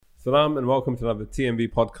Salam and welcome to another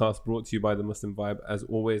TMB podcast brought to you by The Muslim Vibe. As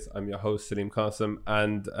always, I'm your host, Salim Qasim.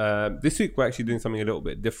 And this week we're actually doing something a little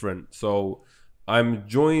bit different. So I'm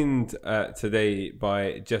joined today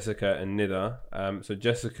by Jessica and Nida. So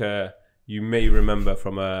Jessica, you may remember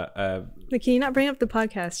from Like, can you not bring up the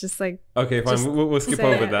podcast? Just like... Okay, fine. We'll skip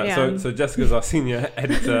over that. Yeah. So Jessica's our senior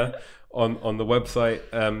editor on the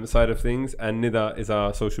website side of things. And Nida is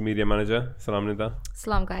our social media manager. Salam, Nida.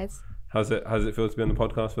 Salam, guys. How's it feel to be on the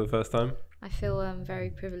podcast for the first time? I feel very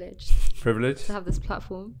privileged Privileged? to have this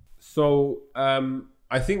platform. So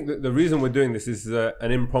I think that the reason we're doing this is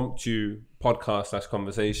an impromptu podcast /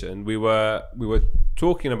 conversation. We were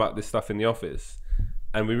talking about this stuff in the office,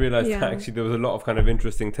 and we realized that actually there was a lot of kind of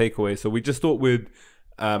interesting takeaways. So we just thought we'd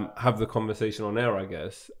have the conversation on air, I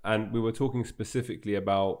guess. And we were talking specifically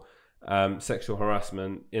about sexual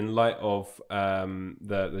harassment in light of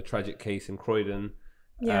the tragic case in Croydon.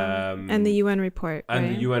 And the UN report. And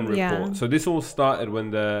right? the UN report. Yeah. So this all started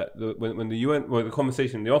when the UN, well, the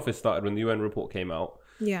conversation in the office started when the UN report came out.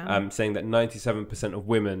 Yeah. Saying that 97% of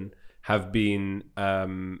women have been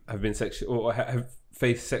sexual or have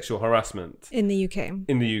faced sexual harassment In the UK.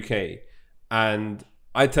 in the UK. And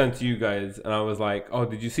I turned to you guys and I was like, "Oh,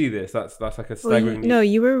 did you see this? That's like a staggering." No,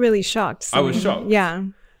 you were really shocked. I was shocked. Yeah.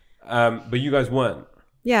 But you guys weren't.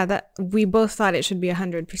 Yeah, that we both thought it should be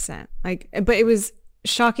 100%. Like, but it was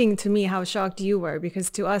shocking to me how shocked you were, because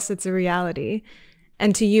to us it's a reality,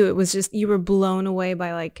 and to you it was just, you were blown away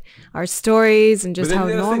by like our stories and just how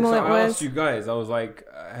normal it I was. asked you guys, I was like,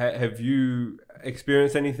 have you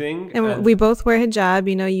experienced anything? And we both wear hijab.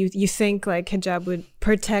 You know, you think like hijab would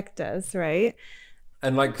protect us, right?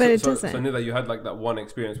 And like, But it so doesn't. Nida, you had like that one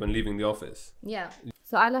experience when leaving the office. Yeah.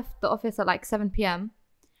 So I left the office at like 7 p.m.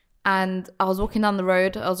 and I was walking down the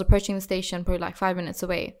road. I was approaching the station, probably like 5 minutes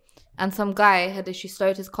away. And some guy had actually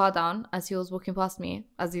slowed his car down as he was walking past me,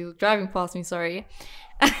 as he was driving past me, sorry.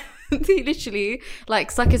 And he literally like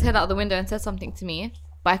stuck his head out the window and said something to me,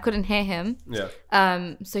 but I couldn't hear him. Yeah.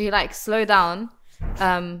 So he like slowed down.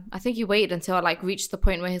 I think he waited until I like reached the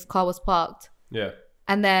point where his car was parked. Yeah.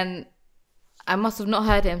 And then I must have not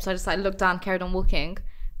heard him, so I just like looked down, carried on walking.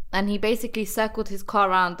 And he basically circled his car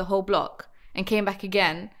around the whole block and came back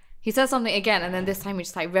again. He said something again, and then this time he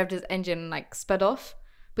just like revved his engine and like sped off.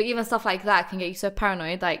 But even stuff like that can get you so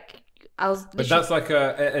paranoid. Like, I was... But that's like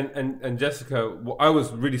and Jessica, I was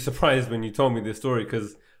really surprised when you told me this story,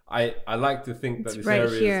 because I like to think that It's this right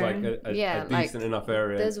area here. is like a decent like, enough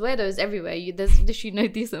area. There's weirdos everywhere. There's literally no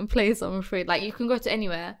decent place, I'm afraid. Like, you can go to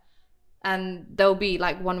anywhere and there'll be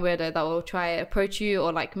like one weirdo that will try to approach you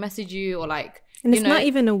or like message you or like... And it's not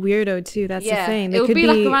even a weirdo too. That's the thing. It would be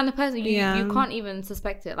like a random person. You can't even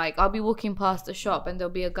suspect it. Like, I'll be walking past a shop and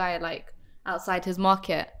there'll be a guy like outside his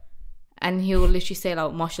market and he'll literally say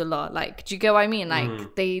like, mashallah. Like, do you get what I mean?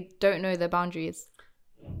 Like, they don't know their boundaries.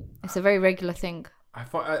 It's a very regular thing. I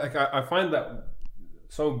find that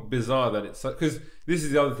so bizarre that it's because this is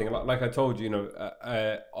the other thing. Like I told you,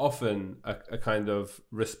 often a kind of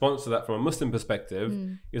response to that from a Muslim perspective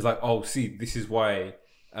is like, oh, see, this is why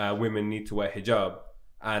women need to wear hijab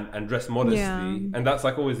and dress modestly, and that's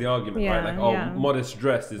like always the argument, right? Like, modest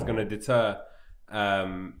dress is going to deter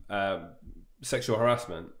sexual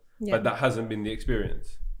harassment, but that hasn't been the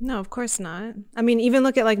experience. No, of course not. I mean, even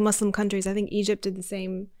look at like Muslim countries. I think Egypt did the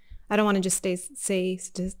same. I don't want to just say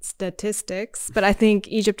statistics, but I think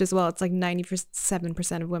Egypt as well. It's like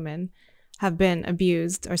 97% of women have been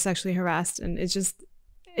abused or sexually harassed, and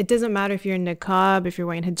it doesn't matter if you're in niqab, if you're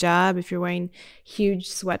wearing hijab, if you're wearing huge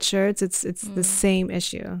sweatshirts. It's the same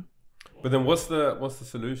issue. But then, what's the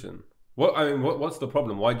solution? What's the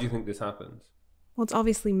problem? Why do you think this happens? Well, it's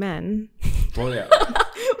obviously men. Well, yeah.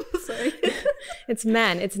 Sorry. It's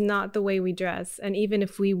men. It's not the way we dress. And even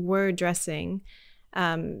if we were dressing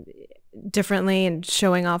differently and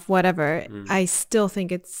showing off whatever, I still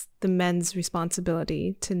think it's the men's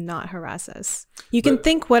responsibility to not harass us. You can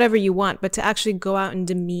think whatever you want, but to actually go out and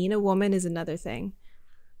demean a woman is another thing.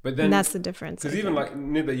 But then, and that's the difference. Because even like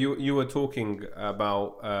Nida, you were talking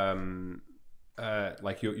about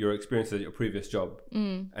like your experiences at your previous job,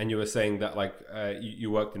 and you were saying that like you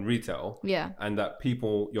worked in retail, and that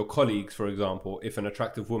people, your colleagues, for example, if an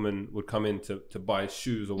attractive woman would come in to buy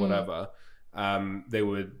shoes or whatever, they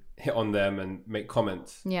would hit on them and make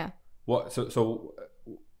comments. So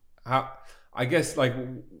how, I guess, like,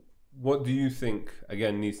 what do you think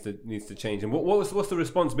again needs to change, and what's the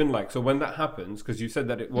response been like? So when that happens, because you said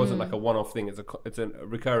that it wasn't like a one-off thing, it's a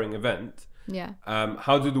recurring event.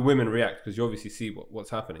 How do the women react? Because you obviously see what's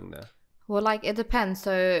happening there. Well, like, it depends.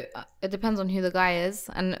 So it depends on who the guy is,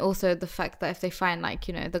 and also the fact that if they find, like,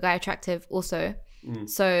 the guy attractive also.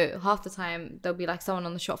 So half the time there'll be like someone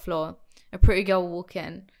on the shop floor, a pretty girl will walk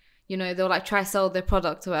in, you know, they'll like try sell their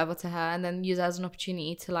product or whatever to her, and then use it as an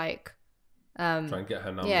opportunity to like try and get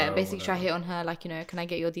her number. Yeah, basically try hit on her, like, you know, can I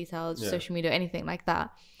get your details, social media, anything like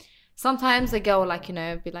that. Sometimes the girl will like, you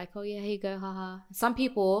know, be like, oh yeah, here you go, haha. Some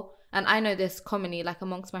people, and I know this commonly, like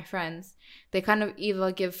amongst my friends, they kind of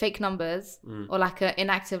either give fake numbers or like an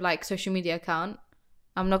inactive like social media account.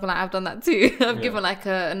 I'm not gonna lie, I've done that too. I've given like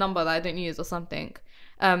a number that I don't use or something,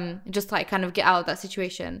 just to, like, kind of get out of that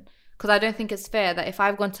situation. Because I don't think it's fair that if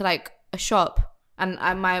I've gone to like a shop and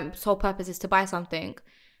my sole purpose is to buy something,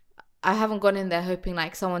 I haven't gone in there hoping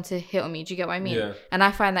like someone to hit on me. Do you get what I mean? Yeah. And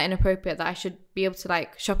I find that inappropriate, that I should be able to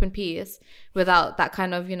like shop in peace without that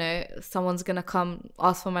kind of, you know, someone's gonna come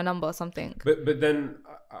ask for my number or something. But then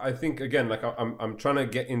I think again, like I'm trying to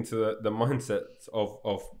get into the mindset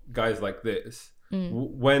of guys like this.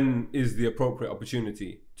 When is the appropriate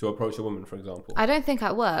opportunity to approach a woman, for example? I don't think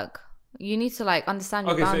at work. You need to like understand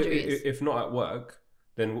your boundaries. So if not at work,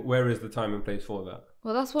 then where is the time and place for that?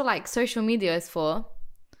 Well, that's what like social media is for.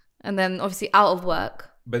 And then obviously out of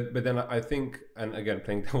work. But then I think, and again,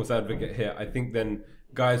 playing devil's advocate here, I think then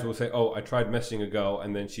guys will say, oh, I tried messaging a girl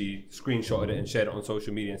and then she screenshotted it and shared it on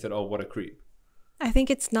social media and said, oh, what a creep. I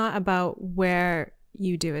think it's not about where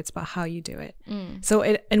you do it, it's about how you do it. So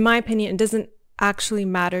in my opinion, it doesn't actually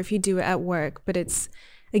matter if you do it at work, but it's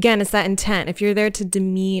that intent. If you're there to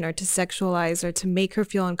demean or to sexualize or to make her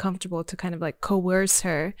feel uncomfortable, to kind of like coerce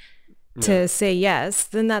her to say yes,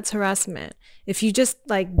 then that's harassment. If you just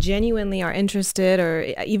like genuinely are interested, or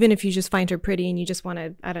even if you just find her pretty and you just want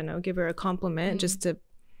to, I don't know, give her a compliment just to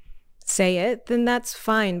say it, then that's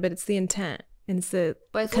fine. But it's the intent and it's the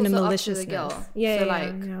kind of maliciousness.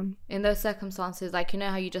 In those circumstances, like, you know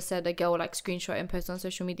how you just said a girl will like screenshot and post on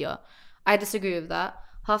social media. I disagree with that.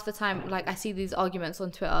 Half the time, like, I see these arguments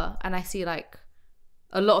on Twitter and I see like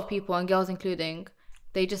a lot of people, and girls including,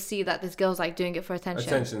 they just see that this girl's like doing it for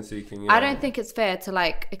attention seeking. I don't think it's fair to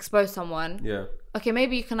like expose someone. Okay,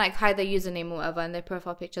 maybe you can like hide their username or whatever and their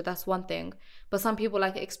profile picture, that's one thing, but some people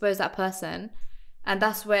like expose that person, and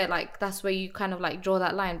that's where you kind of like draw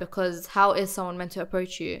that line, because how is someone meant to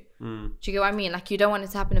approach you? Do you get what I mean? Like, you don't want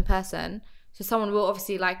it to happen in person, so someone will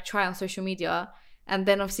obviously like try on social media, and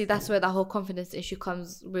then obviously that's where that whole confidence issue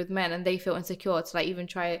comes with men, and they feel insecure to like even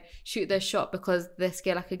try shoot their shot because they're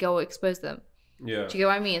scared like a girl will expose them. Yeah. Do you get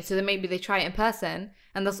what I mean? So then maybe they try it in person,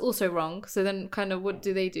 and that's also wrong. So then kind of what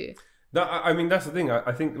do they do? I mean, that's the thing.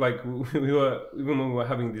 I think like we were, even when we were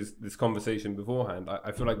having this conversation beforehand,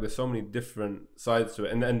 I feel like there's so many different sides to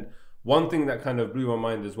it. And then one thing that kind of blew my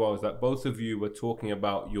mind as well is that both of you were talking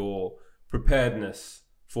about your preparedness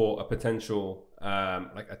for a potential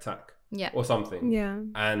like attack or something. Yeah.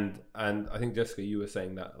 And I think, Jessica, you were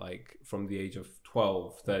saying that like from the age of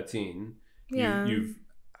 12, 13, you've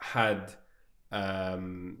had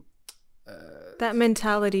that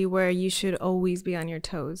mentality where you should always be on your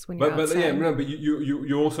toes when you're outside. But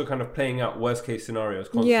you're also kind of playing out worst case scenarios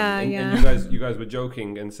constantly. And you guys were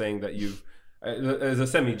joking and saying that you've, as a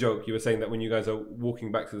semi joke, you were saying that when you guys are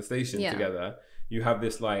walking back to the station together, you have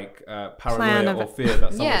this like paranoia or fear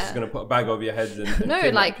that someone's just going to put a bag over your heads and no,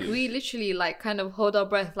 like you. We literally like kind of hold our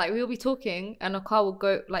breath, like we'll be talking and a car will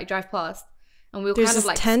go like drive past. And we'll kind of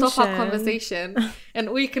like stop our conversation, and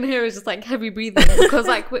all you can hear is just like heavy breathing, because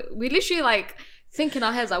like we literally like think in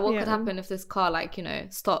our heads like what could happen if this car like, you know,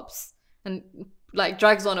 stops and like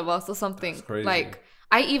drags one of us or something. That's crazy. Like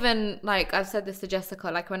I even like I've said this to Jessica,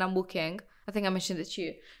 like when I'm walking, I think I mentioned it to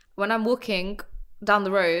you, when I'm walking down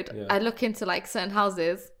the road, I look into like certain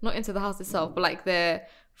houses, not into the house itself, but like their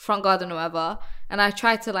front garden or whatever, and I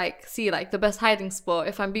try to like see like the best hiding spot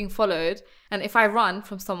if I'm being followed, and if I run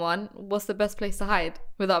from someone, what's the best place to hide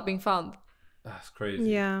without being found. That's crazy.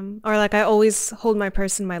 Yeah. Or like I always hold my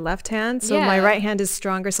purse in my left hand, so my right hand is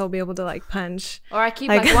stronger, so I'll be able to like punch. Or I keep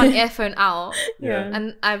like one earphone out.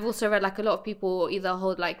 And I've also read like a lot of people either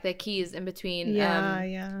hold like their keys in between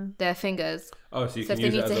their fingers. Oh, so if they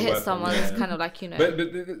need to hit someone, it's kind of like, you know. But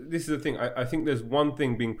this is the thing. I think there's one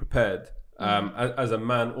thing being prepared. As a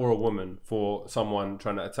man or a woman, for someone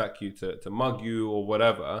trying to attack you, to mug you or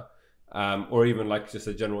whatever, or even like just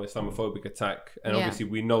a general Islamophobic attack. And obviously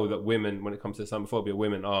we know that women, when it comes to Islamophobia,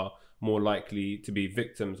 women are more likely to be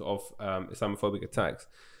victims of Islamophobic attacks.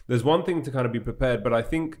 There's one thing to kind of be prepared, but I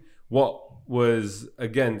think what was,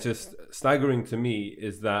 again, just staggering to me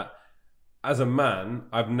is that as a man,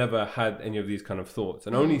 I've never had any of these kind of thoughts.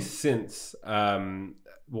 And only since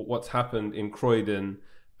what's happened in Croydon,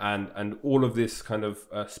 and all of this kind of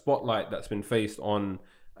spotlight that's been faced on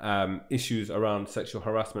issues around sexual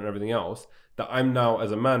harassment and everything else, that I'm now,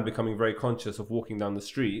 as a man, becoming very conscious of walking down the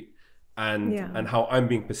street and how I'm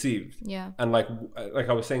being perceived. Yeah. And like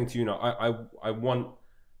I was saying to you, I want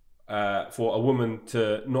for a woman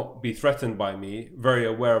to not be threatened by me, very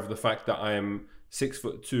aware of the fact that I am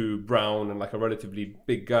 6'2", brown, and like a relatively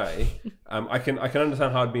big guy. I can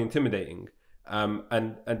understand how it'd be intimidating.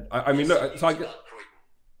 And I mean, look, so I get.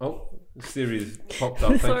 Oh, Siri's popped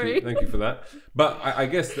up. Thank you for that. But I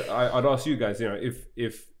guess I'd ask you guys,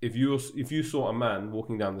 if you saw a man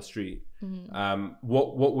walking down the street,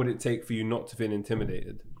 what would it take for you not to feel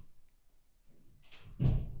intimidated?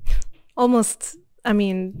 Almost. I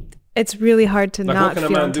mean, it's really hard to not feel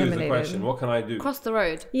intimidated. What can a man do is the question. What can I do? Cross the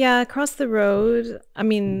road. Yeah, cross the road. I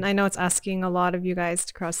mean, I know it's asking a lot of you guys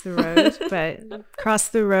to cross the road, but cross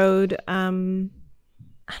the road.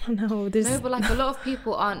 I don't know. No, but like a lot of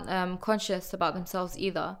people aren't conscious about themselves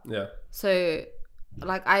either. Yeah. So,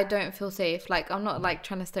 like, I don't feel safe. Like, I'm not like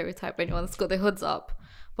trying to stereotype anyone that's got their hoods up,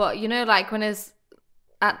 but like when it's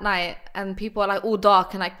at night and people are like all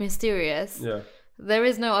dark and like mysterious. Yeah. There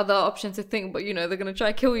is no other option to think, but they're gonna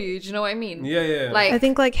try to kill you. Do you know what I mean? Yeah. Like, I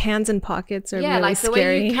think like hands in pockets are really like the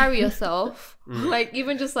scary. way you carry yourself, like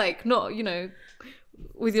even just like not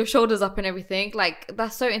with your shoulders up and everything, like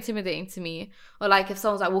that's so intimidating to me. Or like if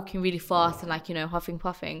someone's like walking really fast and like huffing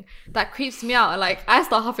puffing, that creeps me out, and like I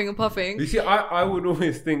start huffing and puffing. You see, I would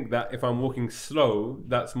always think that if I'm walking slow,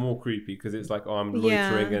 that's more creepy, because it's like, oh, I'm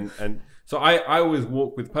loitering and so I always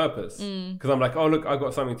walk with purpose, because I'm like, oh look, I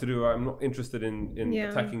got something to do. I'm not interested in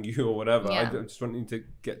attacking you or whatever. I just want to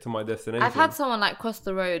get to my destination. I've had someone like cross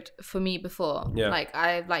the road for me before. Yeah. Like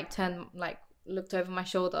I've like turned looked over my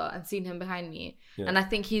shoulder and seen him behind me, and I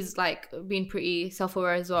think he's like been pretty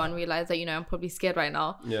self-aware as well and realized that I'm probably scared right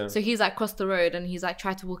now. So he's like crossed the road and he's like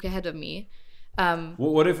tried to walk ahead of me.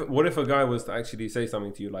 What if a guy was to actually say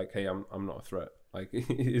something to you like, hey, I'm not a threat? Like,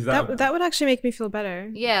 is that would actually make me feel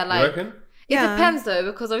better. Yeah, like, you reckon? It depends though,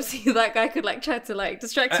 because obviously that guy could like try to like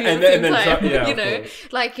distract you at the same time.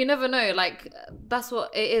 Like you never know. Like that's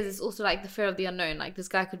what it is. It's also like the fear of the unknown. Like this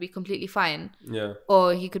guy could be completely fine. Yeah.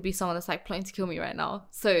 Or he could be someone that's like plotting to kill me right now.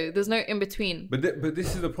 So there's no in between. But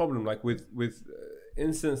this is the problem. Like with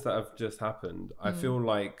incidents that have just happened, I feel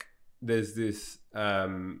like there's this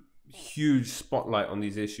huge spotlight on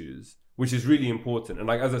these issues, which is really important. And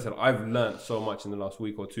like, as I said, I've learned so much in the last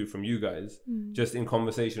week or two from you guys, just in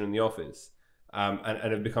conversation in the office. And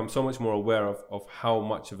have become so much more aware of how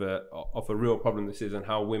much of a real problem this is and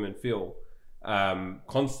how women feel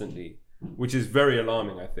constantly, which is very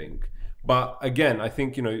alarming, I think. But again, I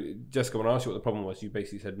think, Jessica, when I asked you what the problem was, you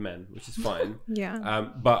basically said men, which is fine.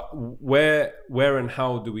 But where and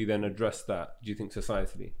how do we then address that, do you think,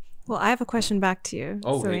 societally? Well, I have a question back to you.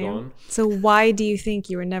 Oh, okay, go on. So why do you think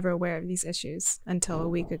you were never aware of these issues until a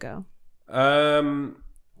week ago? I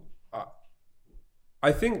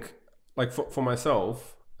think, like for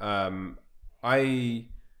myself, whenever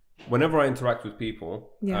I interact with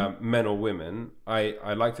people, men or women,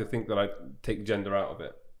 I like to think that I take gender out of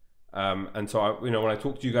it. And so when I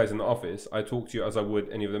talk to you guys in the office, I talk to you as I would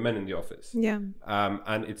any of the men in the office. Yeah.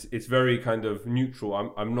 And it's very kind of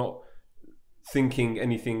neutral. I'm not thinking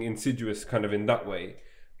anything insidious kind of in that way.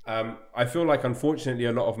 I feel like, unfortunately,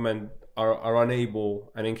 a lot of men are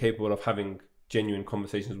unable and incapable of having genuine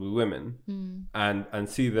conversations with women and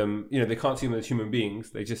see them, they can't see them as human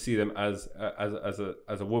beings. They just see them as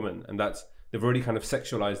a woman, and they've already kind of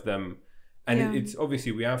sexualized them. And it's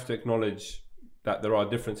obviously, we have to acknowledge that there are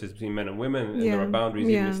differences between men and women, and there are boundaries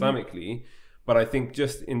even Islamically. But I think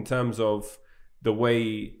just in terms of the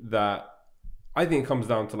way that, I think it comes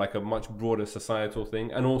down to like a much broader societal thing,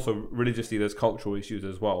 and also religiously there's cultural issues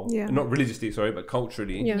as well. Not religiously, sorry, but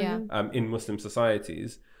culturally in Muslim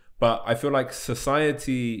societies. But I feel like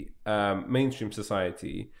society, mainstream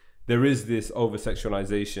society, there is this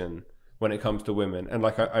over-sexualization when it comes to women. And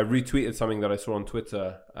like I retweeted something that I saw on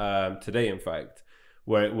Twitter today, in fact,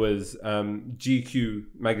 where it was GQ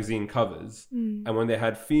magazine covers. And when they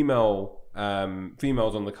had females on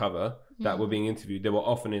the cover that were being interviewed, they were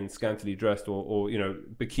often in scantily dressed or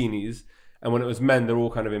bikinis. And when it was men, they're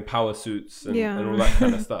all kind of in power suits and all that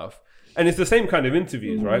kind of stuff. And it's the same kind of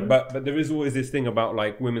interviews, right? But there is always this thing about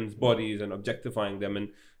like women's bodies and objectifying them. And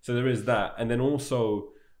so there is that. And then also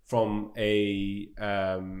from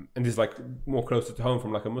and this is like more closer to home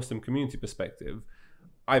from like a Muslim community perspective,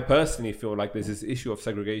 I personally feel like there's this issue of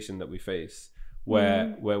segregation that we face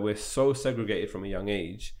where we're so segregated from a young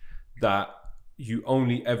age that you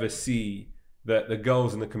only ever see the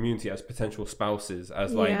girls in the community as potential spouses,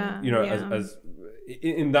 as like, as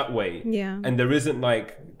in that way. And there isn't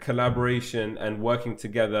like collaboration and working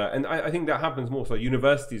together. And I think that happens more. So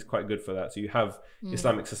university is quite good for that. So you have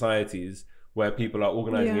Islamic societies where people are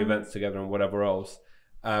organizing events together and whatever else.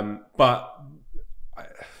 But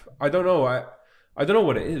I don't know. I don't know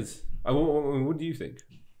what it is. What do you think?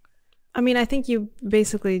 I mean, I think you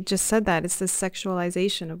basically just said that. It's the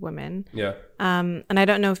sexualization of women. Yeah. And I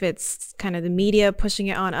don't know if it's kind of the media pushing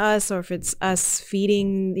it on us, or if it's us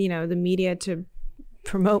feeding, the media to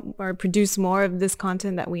promote or produce more of this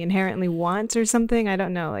content that we inherently want or something. I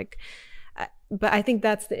don't know. But I think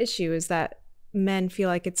that's the issue, is that men feel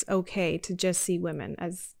like it's okay to just see women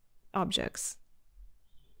as objects.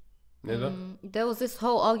 There was this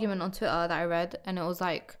whole argument on Twitter that I read, and it was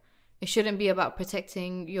like, it shouldn't be about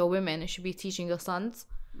protecting your women, it should be teaching your sons.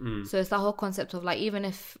 So it's that whole concept of like, even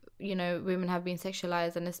if women have been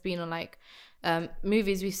sexualized, and it's been on like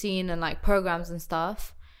movies we've seen and like programs and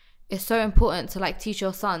stuff, it's so important to like teach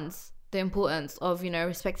your sons the importance of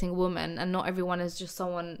respecting a woman, and not everyone is just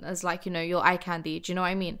someone as like your eye candy. Do you know what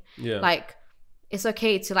I mean? Yeah. Like, it's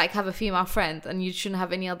okay to like have a female friend, and you shouldn't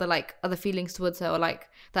have any other like other feelings towards her, or like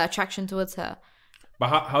that attraction towards her. But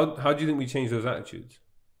how do you think we change those attitudes?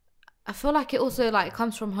 I feel like it also like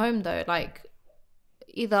comes from home though. Like,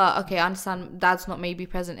 either, okay, I understand dad's not maybe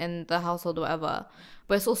present in the household or whatever,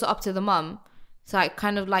 but it's also up to the mum to like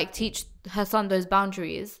kind of like teach her son those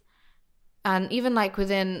boundaries. And even like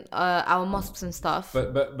within our mosques and stuff.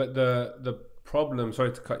 But the problem,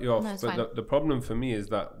 sorry to cut you off, no, but the problem for me is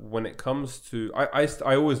that when it comes to,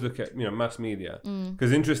 I always look at mass media,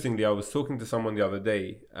 because interestingly, I was talking to someone the other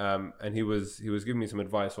day, and he was giving me some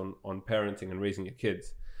advice on parenting and raising your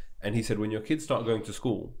kids, and he said, when your kids start going to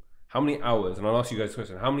school, how many hours, and I'll ask you guys a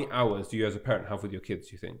question, how many hours do you as a parent have with your kids,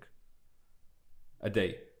 do you think, a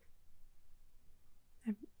day?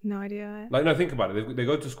 No idea. Like, no, think about it. They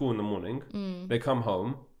go to school in the morning, they come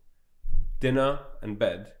home, dinner and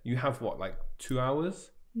bed. You have what, like 2 hours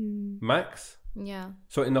max? Yeah.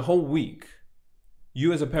 So in the whole week,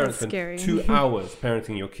 you as a parent spend 2 hours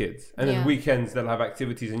parenting your kids, and then weekends they'll have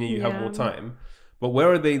activities, and you have more time. But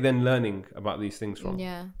where are they then learning about these things from?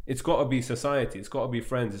 Yeah. It's got to be society. It's got to be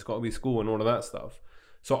friends. It's got to be school and all of that stuff.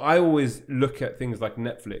 So I always look at things like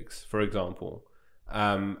Netflix, for example.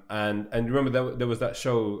 And remember there was that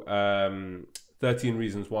show, 13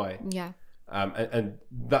 Reasons Why. Yeah. And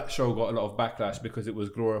that show got a lot of backlash because it was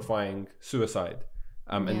glorifying suicide.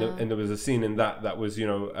 And there was a scene in that was,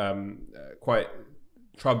 quite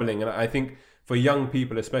troubling. And I think for young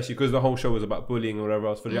people, especially because the whole show was about bullying or whatever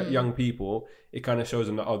else, for young people, it kind of shows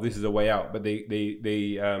them that, oh, this is a way out. But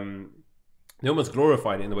they almost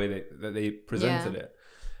glorified it in the way that they presented it.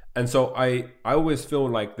 And so I always feel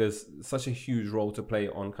like there's such a huge role to play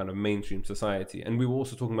on kind of mainstream society. And we were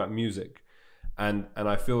also talking about music. And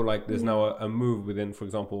I feel like there's now a move within, for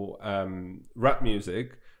example, rap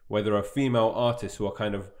music, where there are female artists who are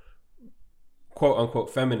kind of quote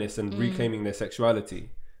unquote feminists and reclaiming their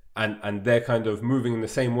sexuality. And they're kind of moving in the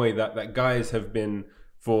same way that guys have been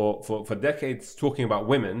for decades talking about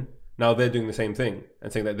women. Now they're doing the same thing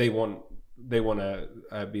and saying that they want to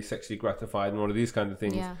be sexually gratified and all of these kind of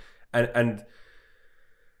things. Yeah. And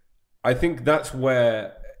I think that's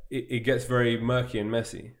where it gets very murky and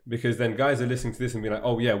messy, because then guys are listening to this and be like,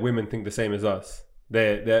 oh yeah, women think the same as us.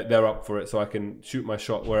 They're up for it, so I can shoot my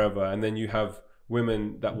shot wherever. And then you have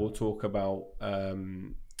women that will talk about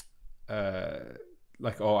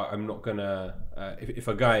like, oh, I'm not gonna if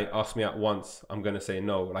a guy asks me out once, I'm gonna say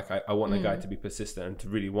no. Like I want a guy to be persistent and to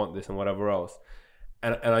really want this and whatever else.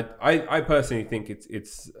 And I personally think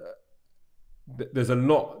it's there's a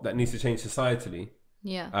lot that needs to change societally.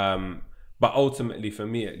 Yeah. But ultimately, for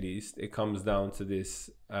me at least, it comes down to this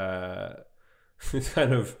this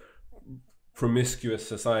kind of promiscuous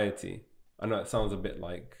society. I know it sounds a bit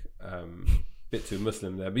like bit too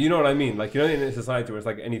Muslim there, but you know what I mean. Like, in a society where it's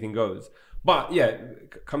like anything goes. But yeah,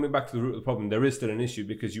 coming back to the root of the problem, there is still an issue,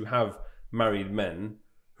 because you have married men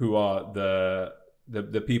who are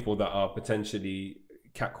the people that are potentially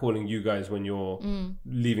catcalling you guys when you're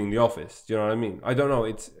leaving the office. Do you know what I mean? I don't know.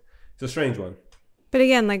 It's a strange one. But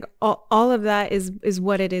again, like all of that is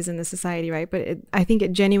what it is in the society, right? But I think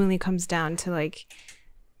it genuinely comes down to like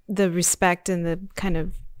the respect and the kind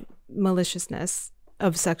of maliciousness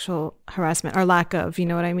of sexual harassment, or lack of, you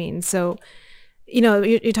know what I mean? So,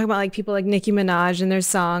 you're talking about like people like Nicki Minaj and their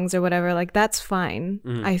songs or whatever, like that's fine,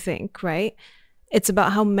 I think, right? It's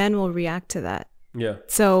about how men will react to that. Yeah.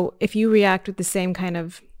 So if you react with the same kind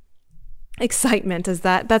of excitement as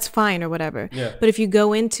that's fine or whatever. Yeah. But if you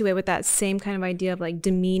go into it with that same kind of idea of like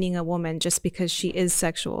demeaning a woman just because she is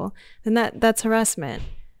sexual, then that's harassment.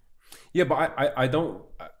 Yeah, but I don't.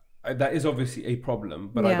 That is obviously a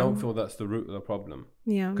problem, but I don't feel that's the root of the problem.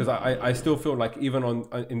 Yeah. Because I still feel like even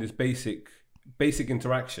in this basic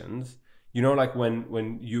interactions, like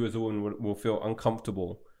when you as a woman will feel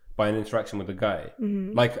uncomfortable by an interaction with a guy.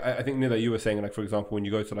 Like I think Nida, you were saying, like, for example, when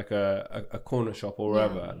you go to like a corner shop or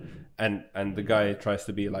wherever, and the guy tries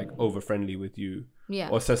to be like over friendly with you,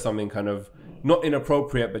 or says something kind of not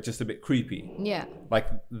inappropriate but just a bit creepy, like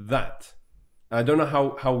that. I don't know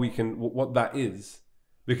how we can what that is,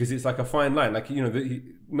 because it's like a fine line. Like, you know,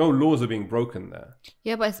 no laws are being broken there.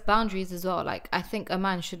 Yeah, but it's boundaries as well. Like, I think a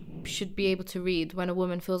man should be able to read when a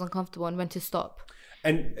woman feels uncomfortable and when to stop.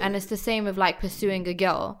 And it's the same with like pursuing a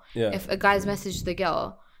girl. If a guy's messaged the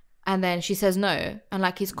girl and then she says no, and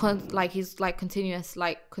like he's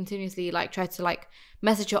continuously like tries to like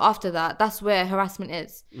message her after that, that's where harassment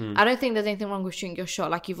is. I don't think there's anything wrong with shooting your shot.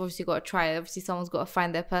 Like, you've obviously got to try. Obviously someone's got to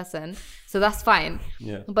find their person, so that's fine.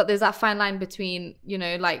 But there's that fine line between, you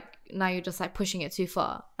know, like, now you're just like pushing it too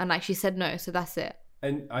far, and like she said no, so that's it.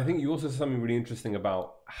 And I think you also said something really interesting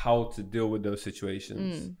about how to deal with those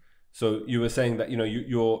situations. So you were saying that, you know,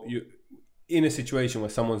 you're in a situation where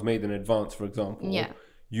someone's made an advance, for example.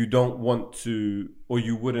 You don't want to, or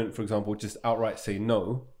you wouldn't, for example, just outright say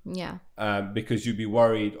no. Because you'd be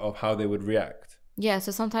worried of how they would react.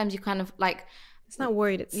 So sometimes you kind of like, it's not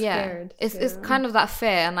worried, it's scared. It's kind of that fear,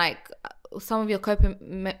 and like some of your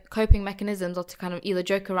coping mechanisms are to kind of either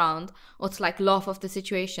joke around or to like laugh off the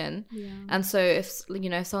situation. And so if, you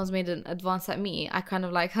know, if someone's made an advance at me, I kind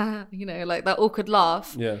of like, you know, like that awkward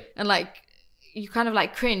laugh. And like, you kind of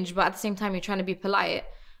like cringe, but at the same time you're trying to be polite,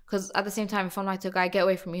 because at the same time, if I'm like to a guy, get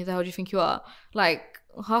away from me, who the hell do you think you are? Like,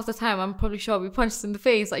 half the time I'm probably sure I'll be punched in the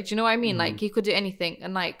face. Like, do you know what I mean? Like, he could do anything.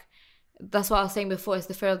 And like, that's what I was saying before, it's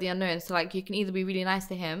the fear of the unknown. So like, you can either be really nice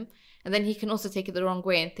to him, and then he can also take it the wrong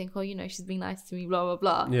way and think, oh, you know, she's being nice to me, blah, blah,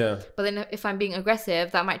 blah. But then if I'm being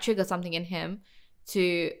aggressive, that might trigger something in him to,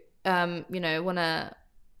 you know, want to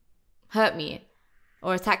hurt me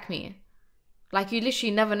or attack me. Like, you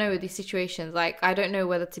literally never know with these situations. Like, I don't know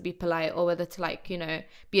whether to be polite or whether to, like, you know,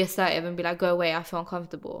 be assertive and be like, go away, I feel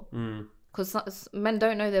uncomfortable. Because men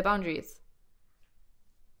don't know their boundaries.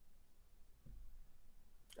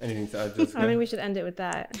 Anything to add, Jessica? I mean, we should end it with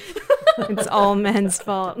that. It's all men's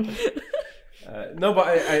fault. No, but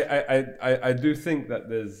I do think that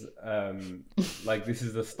there's like, this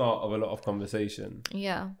is the start of a lot of conversation.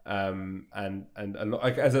 And a lot,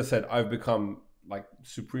 like, as I said, I've become like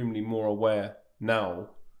supremely more aware now,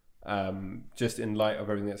 just in light of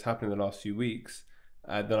everything that's happened in the last few weeks,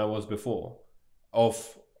 than I was before,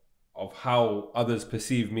 of how others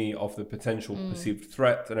perceive me, of the potential perceived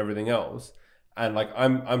threat and everything else. And like,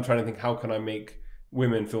 I'm trying to think, how can I make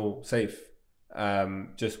women feel safe,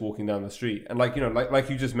 just walking down the street? And like, you know, like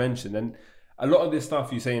you just mentioned, and a lot of this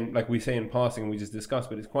stuff we say in passing, we just discussed,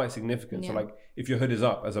 but it's quite significant. So like, if your hood is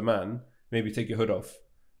up as a man, maybe take your hood off.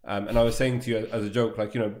 And I was saying to you as a joke,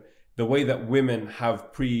 like, you know, the way that women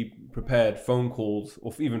have prepared phone calls,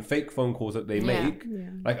 or even fake phone calls that they make,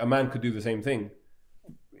 like, a man could do the same thing.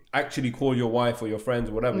 Actually call your wife or your friends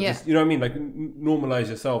or whatever. Just, you know what I mean? Like, normalize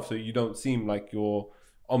yourself so you don't seem like you're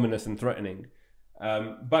ominous and threatening.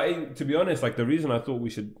 But to be honest, like, the reason I thought we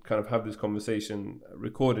should kind of have this conversation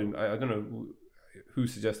recorded, I don't know who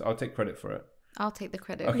suggested. I'll take credit for it. I'll take the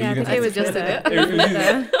credit. Okay, yeah, I think it was just it. But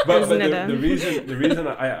the reason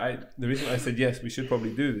I said yes, we should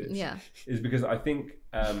probably do this. Is because I think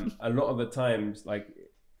a lot of the times, like,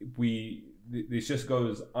 this just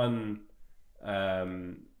goes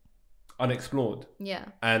unexplored.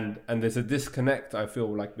 And there's a disconnect, I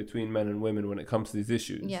feel like, between men and women when it comes to these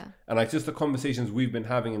issues. And like, just the conversations we've been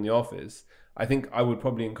having in the office, I think I would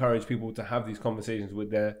probably encourage people to have these conversations with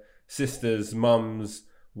their sisters, mums,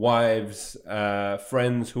 wives,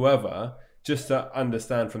 friends, whoever, just to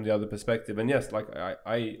understand from the other perspective. And yes, like,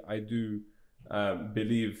 I do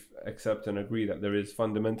believe, accept and agree that there is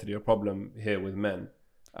fundamentally a problem here with men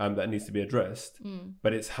that needs to be addressed.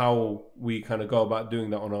 But it's how we kind of go about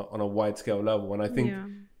doing that on a wide scale level. And I think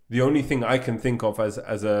the only thing I can think of as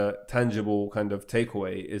a tangible kind of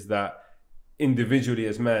takeaway is that individually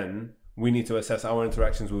as men, we need to assess our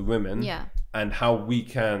interactions with women and how we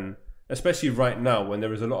can, especially right now when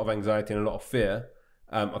there is a lot of anxiety and a lot of fear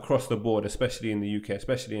across the board, especially in the UK,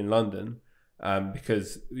 especially in London,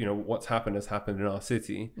 because, you know, what's happened has happened in our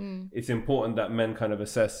city. It's important that men kind of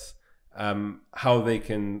assess how they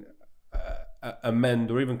can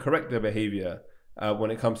amend or even correct their behavior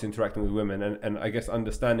when it comes to interacting with women, and I guess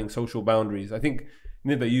understanding social boundaries. I think,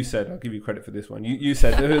 Nida, you said, I'll give you credit for this one, you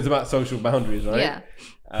said it was about social boundaries, right?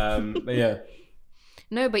 But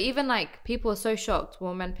no, but even like, people are so shocked,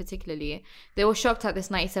 well, men particularly, they were shocked at this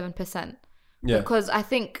 97%. Because I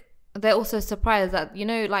think they're also surprised that, you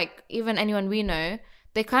know, like, even anyone we know,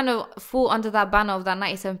 they kind of fall under that banner of that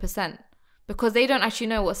 97%. Because they don't actually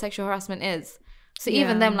know what sexual harassment is. So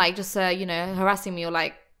even them, like, just, you know, harassing me or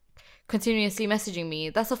like continuously messaging me,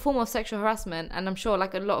 that's a form of sexual harassment, and I'm sure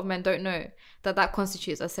like a lot of men don't know that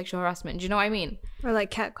constitutes as sexual harassment. Do you know what I mean? Or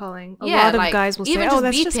like catcalling. A lot of guys will say, "Oh,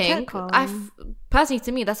 that's just catcalling." Personally,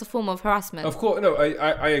 to me, that's a form of harassment. Of course, no,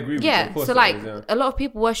 I agree with you. Yeah, Of course so like a lot of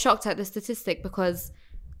people were shocked at the statistic because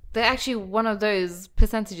they're actually one of those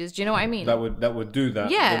percentages. Do you know what I mean? That would do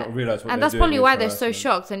that. Yeah, not realize what and that's probably why they're so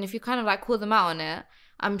shocked. And if you kind of like call them out on it,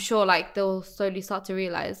 I'm sure like they'll slowly start to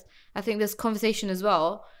realize. I think this conversation as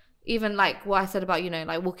well, even like what I said about, you know,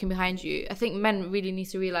 like walking behind you, I think men really need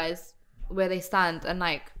to realize where they stand and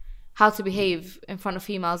like how to behave in front of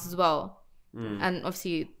females as well. And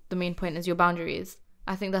obviously the main point is your boundaries.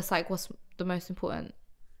 I think that's like what's the most important.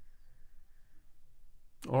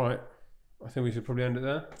 All right, I think we should probably end it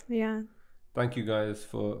there. Yeah. Thank you guys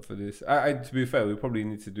for this. I to be fair, we probably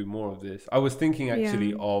need to do more of this. I was thinking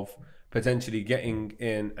actually of potentially getting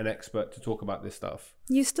in an expert to talk about this stuff.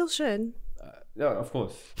 You still should. No, of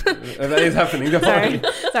course. That is happening. Sorry,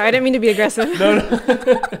 I didn't mean to be aggressive.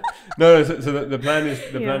 No. So the plan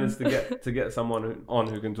is to get someone on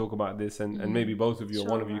who can talk about this, and maybe both of you or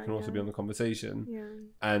one of you can also be on the conversation. Yeah.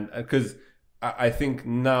 And because I think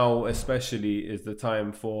now especially is the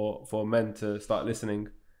time for men to start listening.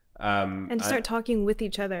 And start talking with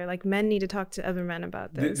each other. Like men need to talk to other men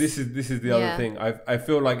about this. This is the other thing. I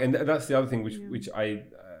feel like, and that's the other thing which I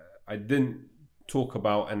didn't talk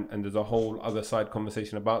about, and there's a whole other side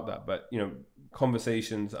conversation about that. But you know,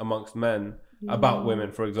 conversations amongst men about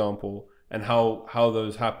women, for example, and how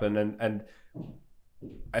those happen, and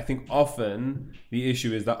I think often the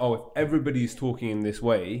issue is that if everybody's talking in this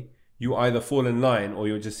way, you either fall in line or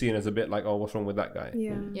you're just seen as a bit like, what's wrong with that guy?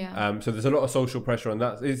 Yeah. So there's a lot of social pressure on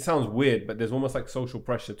that. It sounds weird, but there's almost like social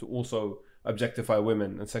pressure to also objectify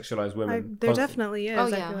women and sexualize women. There definitely is. Oh,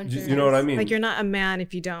 yeah. Like you know what I mean? Like you're not a man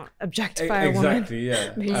if you don't objectify a woman. Exactly,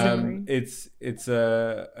 yeah. It's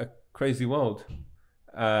a crazy world.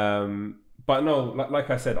 But no, like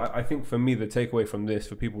I said, I think for me, the takeaway from this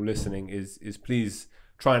for people listening is please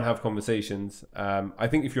try and have conversations. I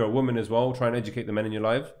think if you're a woman as well, try and educate the men in your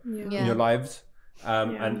lives.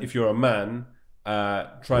 And if you're a man,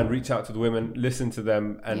 try and reach out to the women, listen to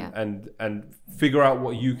them, and figure out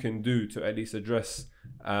what you can do to at least address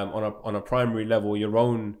on a primary level your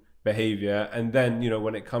own behavior. And then, you know,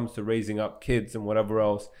 when it comes to raising up kids and whatever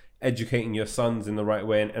else, educating your sons in the right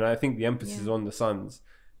way. And I think the emphasis is on the sons,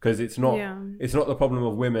 because it's not the problem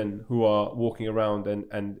of women who are walking around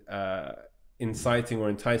and inciting or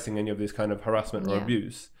enticing any of this kind of harassment or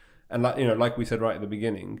abuse. And like we said right at the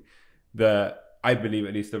beginning, I believe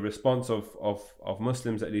at least the response of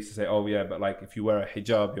Muslims at least to say, but like if you wear a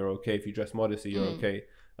hijab, you're okay. If you dress modestly, you're okay.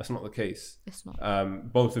 That's not the case. It's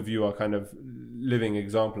not. Both of you are kind of living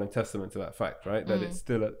example and testament to that fact, right? That it's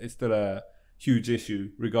still a huge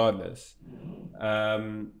issue regardless.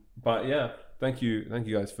 But yeah, thank you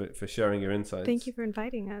guys for sharing your insights. Thank you for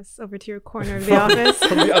inviting us over to your corner of the office.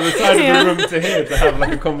 From the other side of the room to here to have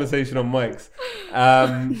like a conversation on mics.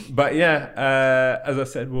 But yeah, as I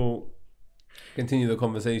said, we'll continue the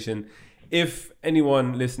conversation. If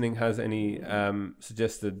anyone listening has any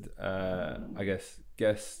suggested,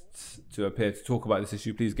 guests to appear to talk about this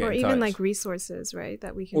issue, please get in touch. Or even like resources, right?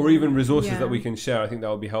 That we can. Or even resources that we can share. I think that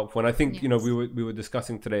would be helpful. And I think we were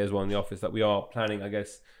discussing today as well in the office that we are planning, I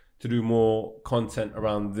guess, to do more content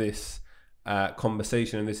around this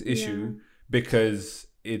conversation and this issue because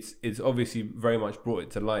it's obviously very much brought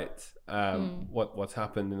it to light what's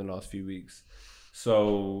happened in the last few weeks.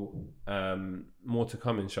 So more to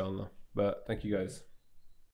come, inshallah. But thank you guys.